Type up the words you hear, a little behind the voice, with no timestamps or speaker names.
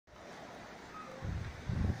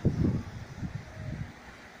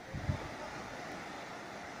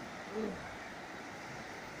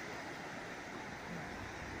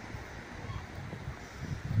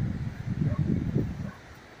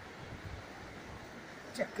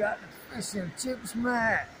Check out the fish and chips,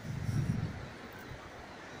 mate.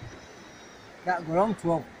 That go on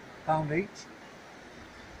 £12 each.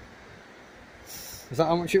 Is that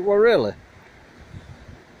how much it was really?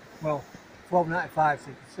 Well, £12.95, so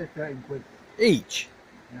you can say 13 quid. Each?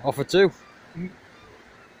 Yeah. Offer two? Mm.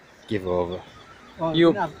 Give over. Oh,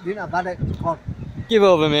 You didn't have that extra cod. give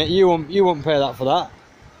over, mate. You won't pay that for that.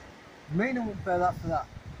 I mean, I won't pay that for that.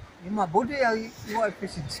 You're my buddy, you want a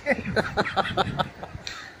fish and chips?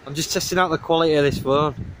 I'm just testing out the quality of this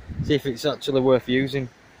phone. See if it's actually worth using.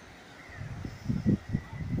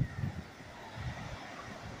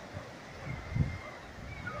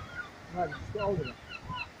 Right, just get hold of it.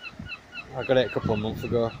 I got it a couple of months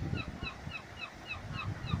ago.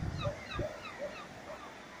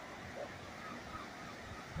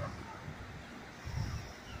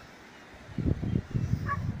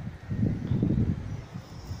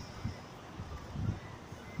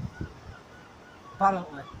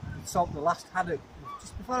 Apparently, we solved the last haddock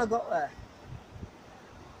just before I got there.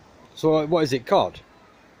 So what is it, cod?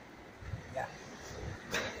 Yeah.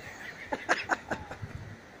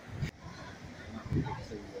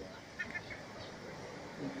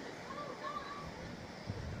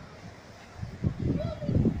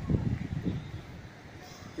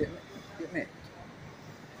 Get Mick.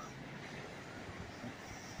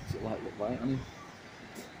 What's it like, look right on him?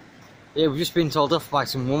 Yeah, we've just been told off by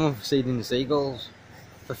some woman for feeding the seagulls.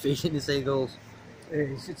 For feeding the seagulls.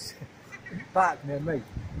 It's park near me.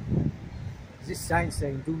 There's this sign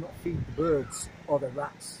saying do not feed the birds or the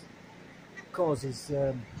rats. It causes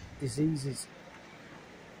diseases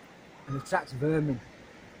and attracts vermin.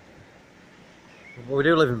 Well, we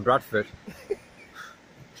do live in Bradford.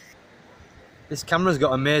 This camera's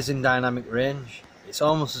got amazing dynamic range. It's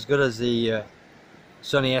almost as good as the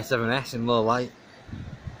Sony A7S in low light.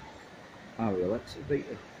 Oh, Alexa beat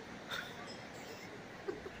it.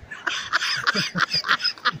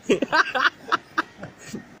 That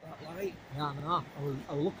light? No.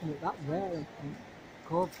 I was looking at that there and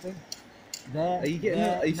code thing. There. Are you getting?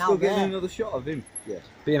 There, Are you now still getting there. another shot of him? Yes.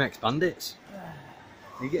 BMX Bandits.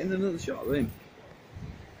 Are you getting another shot of him?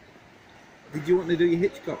 Did you want to do your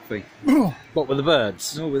Hitchcock thing? What, with the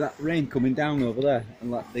birds? No, with that rain coming down over there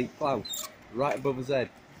and that deep cloud right above his head.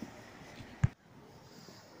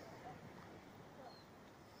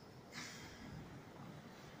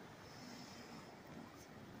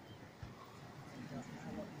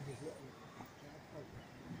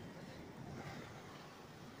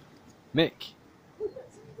 Mick.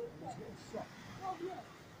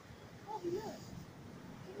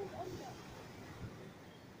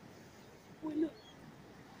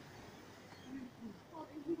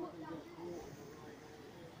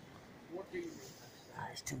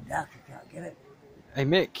 It's too dark, I can't get it. Hey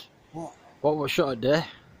Mick. What? What shot a day?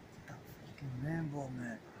 That fucking rainbow,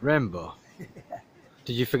 mate. Rainbow.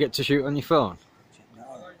 Did you forget to shoot on your phone? Check that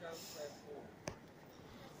out.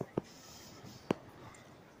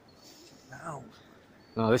 Check that out.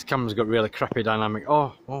 No, this camera's got really crappy dynamic.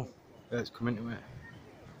 Oh, it's coming to it.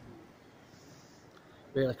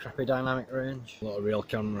 Really crappy dynamic range. Not a real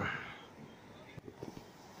camera.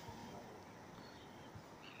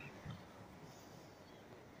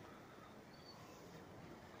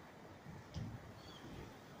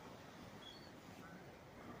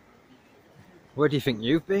 Where do you think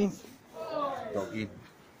you've been? Doggy.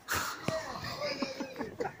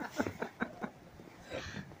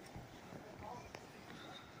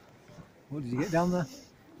 What did you get down there?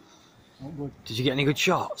 Not good. Did you get any good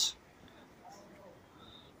shots?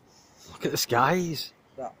 Look at the skies.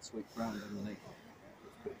 That sweet round underneath.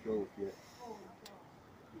 It's pretty cool if you.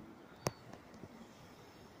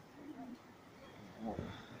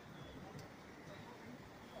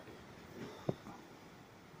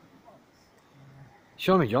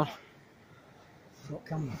 Show me, John. What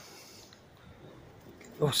camera?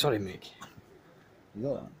 Oh, sorry, Mick. You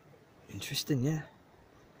got that? Interesting, yeah.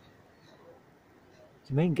 Do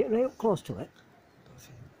you mean get right up close to it?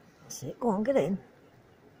 That's it. Go on, get in.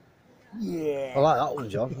 Yeah. I like that one,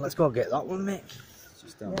 John. Let's go get that one, Mick. It's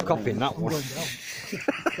just down Copying that I'm one. going down.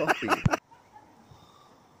 Coffee. It'll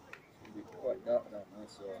be quite dark down there,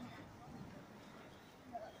 so.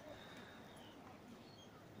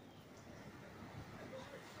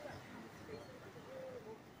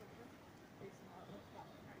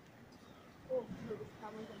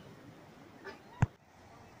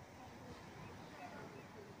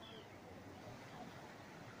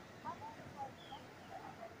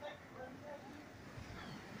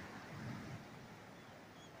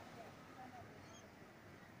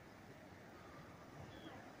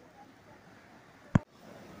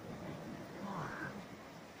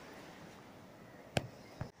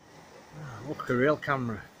 Look, a real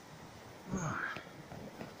camera.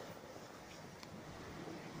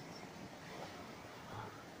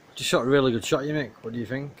 Just shot a really good shot, you Mick. What do you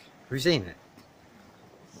think? Have you seen it?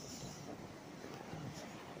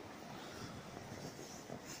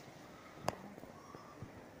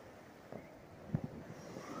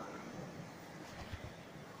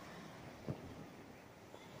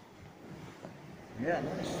 Yeah,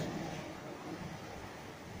 nice.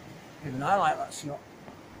 Even I like that shot.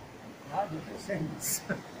 That makes sense.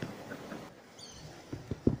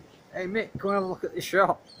 Hey Mick, come and have a look at this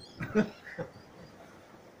shot.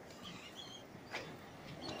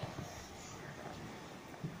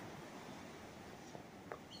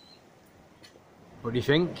 What do you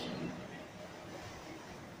think?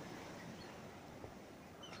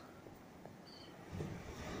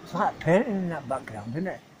 It's like painting in that background, isn't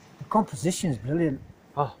it? The composition's brilliant.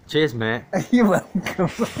 Oh, cheers mate. You're welcome.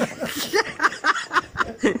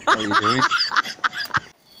 How are you doing?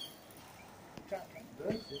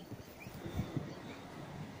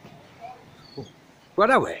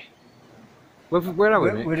 Where are we? Where are we,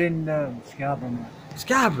 Mick? We're in Scarborough.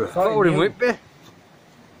 Scarborough? I Sorry, thought we were in you. Whitby.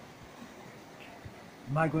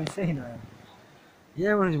 Am I going to see now?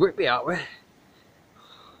 Yeah, we're in Whitby, aren't we?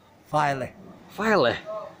 Filey. Filey?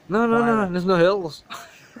 No, there's no hills.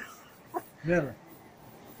 Really?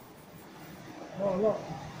 Oh, look.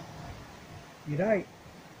 You're right.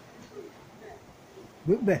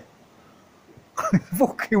 Whitby.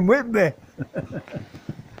 Fucking Whitby.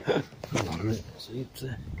 Come on, Mick. See you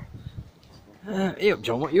hey up,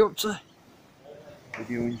 John, what are you up to? We're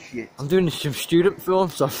doing shit. I'm doing some student film,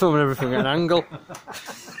 so I'm filming everything at an angle.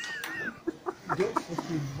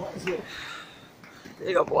 What is it?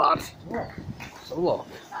 Hey up, lad. What? So look.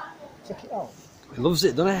 Check it out. He loves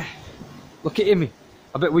it, doesn't he? Look at him.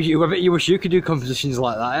 I bet you wish you could do compositions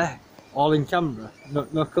like that, eh? All in camera,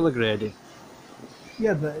 no colour grading.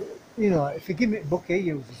 Yeah, but, you know, if you give me a book he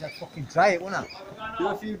uses, I'd fucking try it, wouldn't I? Do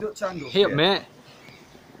a few Dutch angles. Hey up, mate.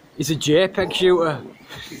 He's a JPEG shooter.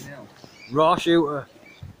 Raw shooter.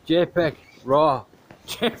 JPEG. Raw.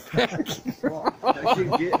 JPEG. Don't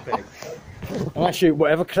shoot JPEG. And I shoot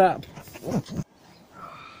whatever crap.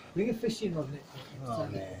 Bring a fishing rod in it. Oh,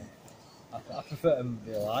 man. I prefer them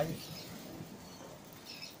to be alive.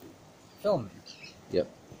 Filming? Yep.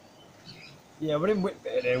 Yeah, we're in Whitby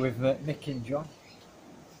today with Mick and John.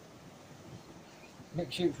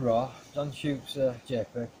 Mick shoots RAW, John shoots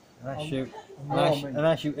JPEG, and I shoot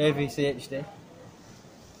AVC HD.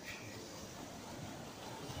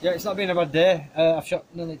 Yeah, it's not been a bad day. I've shot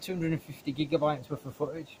nearly 250 gigabytes worth of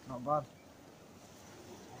footage. Not bad.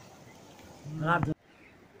 And I've done